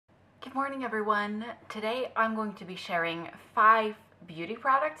Good morning, everyone. Today I'm going to be sharing 5 beauty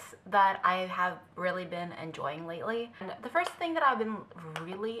products that I have really been enjoying lately. And the first thing that I've been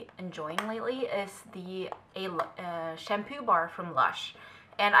really enjoying lately is the shampoo bar from Lush.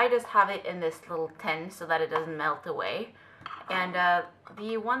 And I just have it in this little tin so that it doesn't melt away. And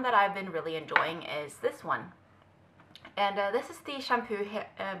the one that I've been really enjoying is this one. And this is the shampoo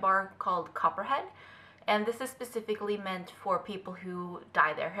bar called Copperhead. And this is specifically meant for people who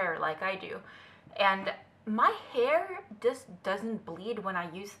dye their hair like I do. And my hair just doesn't bleed when I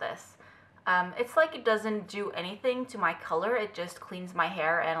use this. It's like it doesn't do anything to my color. It just cleans my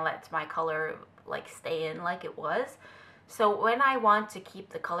hair and lets my color like stay in like it was. So when I want to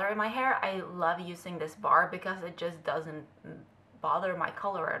keep the color in my hair, I love using this bar because it just doesn't bother my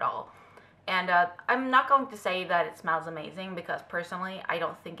color at all. And I'm not going to say that it smells amazing because personally I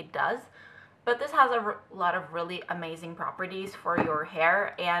don't think it does. But this has a lot of really amazing properties for your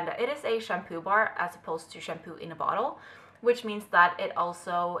hair, and it is a shampoo bar as opposed to shampoo in a bottle, which means that it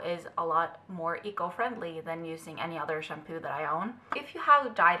also is a lot more eco-friendly than using any other shampoo that I own. If you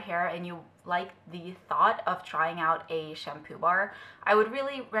have dyed hair and you like the thought of trying out a shampoo bar, I would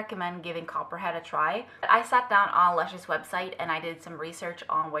really recommend giving Copperhead a try. I sat down on Lush's website and I did some research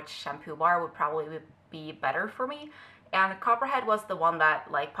on which shampoo bar would probably be better for me. And Copperhead was the one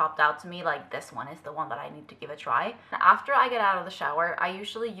that like popped out to me, like this one is the one that I need to give a try. After I get out of the shower, I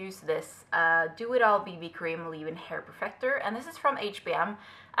usually use this Do It All BB Cream Leave-In Hair Perfector, and this is from HBM.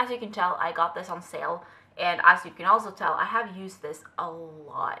 As you can tell, I got this on sale, and as you can also tell, I have used this a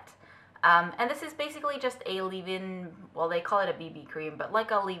lot. And this is basically just a leave-in, well, they call it a BB cream, but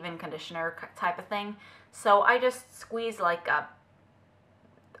like a leave-in conditioner type of thing. So I just squeeze like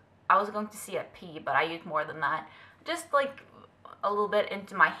I was going to see a pea, but I used more than that. Just like a little bit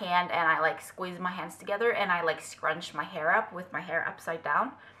into my hand, and I like squeeze my hands together and I like scrunch my hair up with my hair upside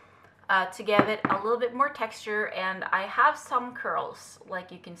down to give it a little bit more texture. And I have some curls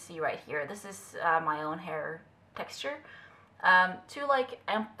like you can see right here. This is my own hair texture to like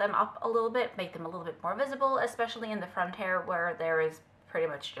amp them up a little bit, make them a little bit more visible, especially in the front hair where there is pretty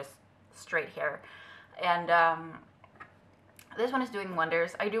much just straight hair. And this one is doing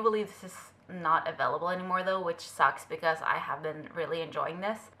wonders. I do believe this is not available anymore though, which sucks because I have been really enjoying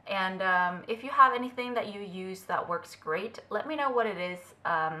this. And if you have anything that you use that works great, let me know what it is.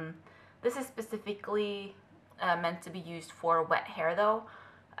 This is specifically meant to be used for wet hair though.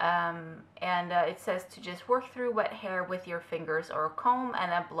 It says to just work through wet hair with your fingers or a comb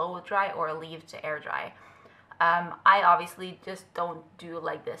and then blow dry or leave to air dry. I obviously just don't do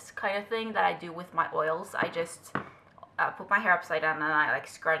like this kind of thing that I do with my oils. I just put my hair upside down and I like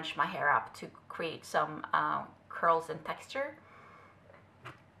scrunch my hair up to create some curls and texture.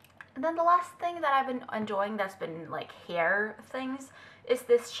 And then the last thing that I've been enjoying that's been like hair things is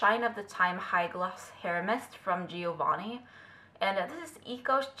this Shine of the Time High Gloss Hair Mist from Giovanni. And this is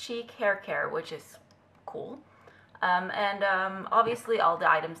Eco Chic Hair Care, which is cool. Obviously all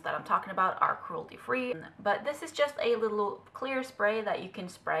the items that I'm talking about are cruelty-free, but this is just a little clear spray that you can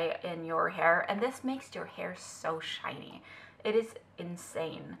spray in your hair, and this makes your hair so shiny. It is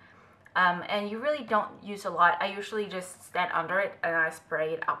insane. And you really don't use a lot. I usually just stand under it and I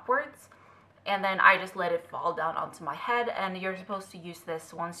spray it upwards, and then I just let it fall down onto my head. And you're supposed to use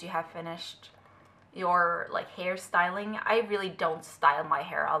this once you have finished your like hair styling. I really don't style my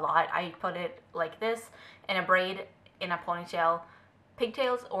hair a lot. I put it like this in a braid, in a ponytail,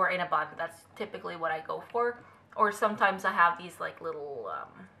 pigtails, or in a bun. That's typically what I go for. Or sometimes I have these like little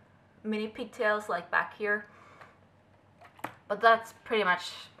mini pigtails like back here. But that's pretty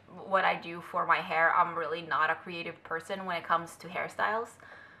much what I do for my hair. I'm really not a creative person when it comes to hairstyles.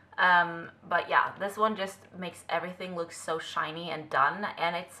 But yeah, this one just makes everything look so shiny and done,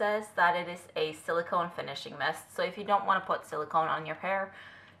 and it says that it is a silicone finishing mist. So if you don't want to put silicone on your hair,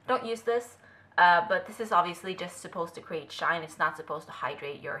 don't use this. But this is obviously just supposed to create shine. It's not supposed to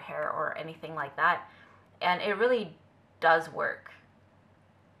hydrate your hair or anything like that. And it really does work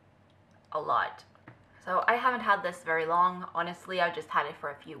a lot. So I haven't had this very long. Honestly, I've just had it for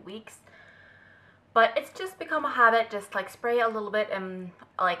a few weeks. But it's just become a habit, just like spray a little bit and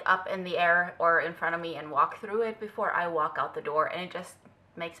like up in the air or in front of me and walk through it before I walk out the door, and it just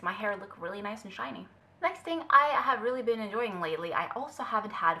makes my hair look really nice and shiny. Next thing I have really been enjoying lately, I also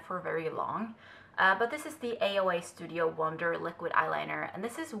haven't had for very long, but this is the AOA Studio Wonder Liquid Eyeliner, and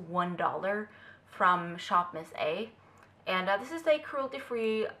this is $1 from Shop Miss A. And this is a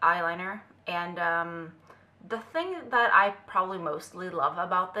cruelty-free eyeliner, and the thing that I probably mostly love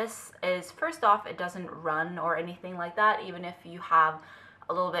about this is, first off, it doesn't run or anything like that, even if you have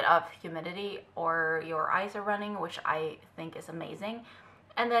a little bit of humidity or your eyes are running, which I think is amazing.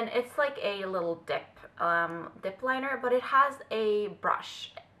 And then it's like a little dip liner, but it has a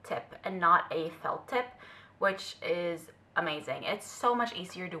brush tip and not a felt tip, which is amazing. It's so much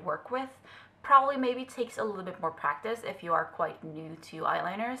easier to work with. Probably maybe takes a little bit more practice if you are quite new to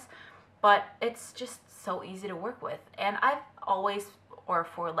eyeliners, but it's just so easy to work with. And I've always, or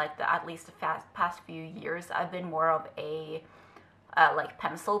for like at least the past few years, I've been more of a like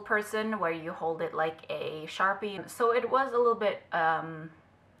pencil person where you hold it like a Sharpie. So it was a little bit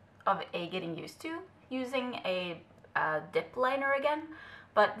of a getting used to using a dip liner again,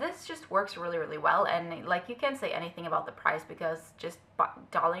 but this just works really well. And like, you can't say anything about the price, because just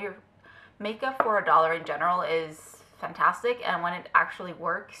dollar makeup for $1 in general is fantastic, and when it actually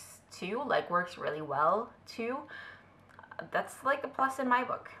works too, like works really well too, that's like a plus in my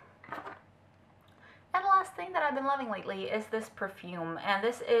book. And the last thing that I've been loving lately is this perfume, and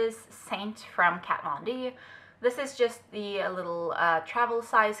this is Saint from Kat Von D. This is just the little travel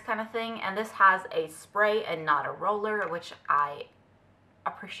size kind of thing, and this has a spray and not a roller, which I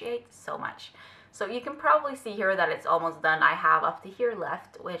appreciate so much. So you can probably see here that it's almost done. I have up to here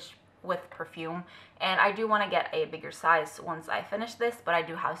left, which with perfume, and I do want to get a bigger size once I finish this, but I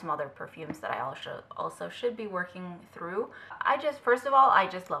do have some other perfumes that I also should be working through. First of all, I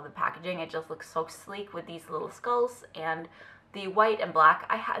just love the packaging. It just looks so sleek with these little skulls, and the white and black.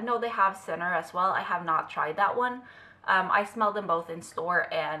 I know they have center as well. I have not tried that one. I smelled them both in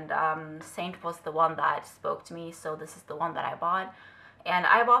store, and Saint was the one that spoke to me, so this is the one that I bought. And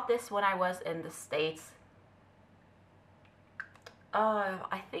I bought this when I was in the States.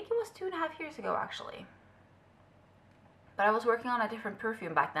 I think it was 2.5 years ago, actually. But I was working on a different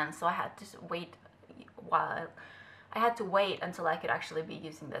perfume back then, so I had to wait until I could actually be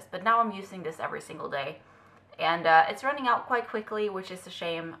using this. But now I'm using this every single day. And it's running out quite quickly, which is a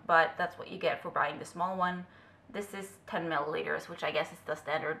shame, but that's what you get for buying the small one. This is 10 milliliters, which I guess is the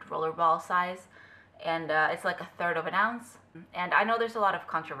standard rollerball size. And it's like 1/3 of an ounce. And I know there's a lot of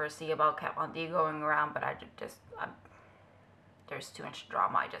controversy about Kat Von D going around, but there's too much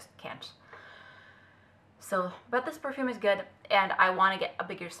drama. I just can't. So, but this perfume is good, and I want to get a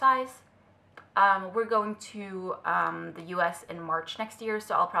bigger size. We're going to the US in March next year,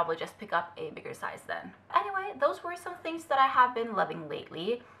 so I'll probably just pick up a bigger size then. Anyway, those were some things that I have been loving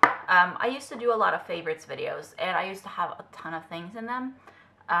lately. I used to do a lot of favorites videos, and I used to have a ton of things in them.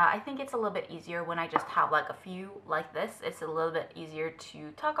 I think it's a little bit easier when I just have like a few like this. It's a little bit easier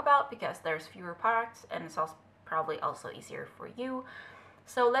to talk about because there's fewer products, and it's also probably also easier for you.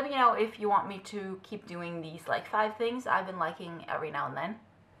 So let me know if you want me to keep doing these like 5 things I've been liking every now and then.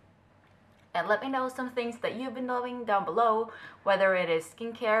 And let me know some things that you've been loving down below, whether it is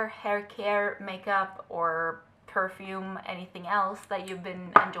skincare, hair care, makeup, or perfume, anything else that you've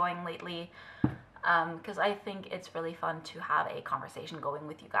been enjoying lately. Because I think it's really fun to have a conversation going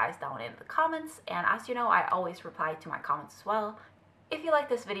with you guys down in the comments. And as you know, I always reply to my comments as well. If you like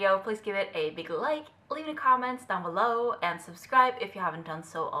this video, please give it a big like, leave any comments down below, and subscribe if you haven't done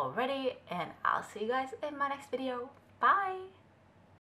so already. And I'll see you guys in my next video. Bye!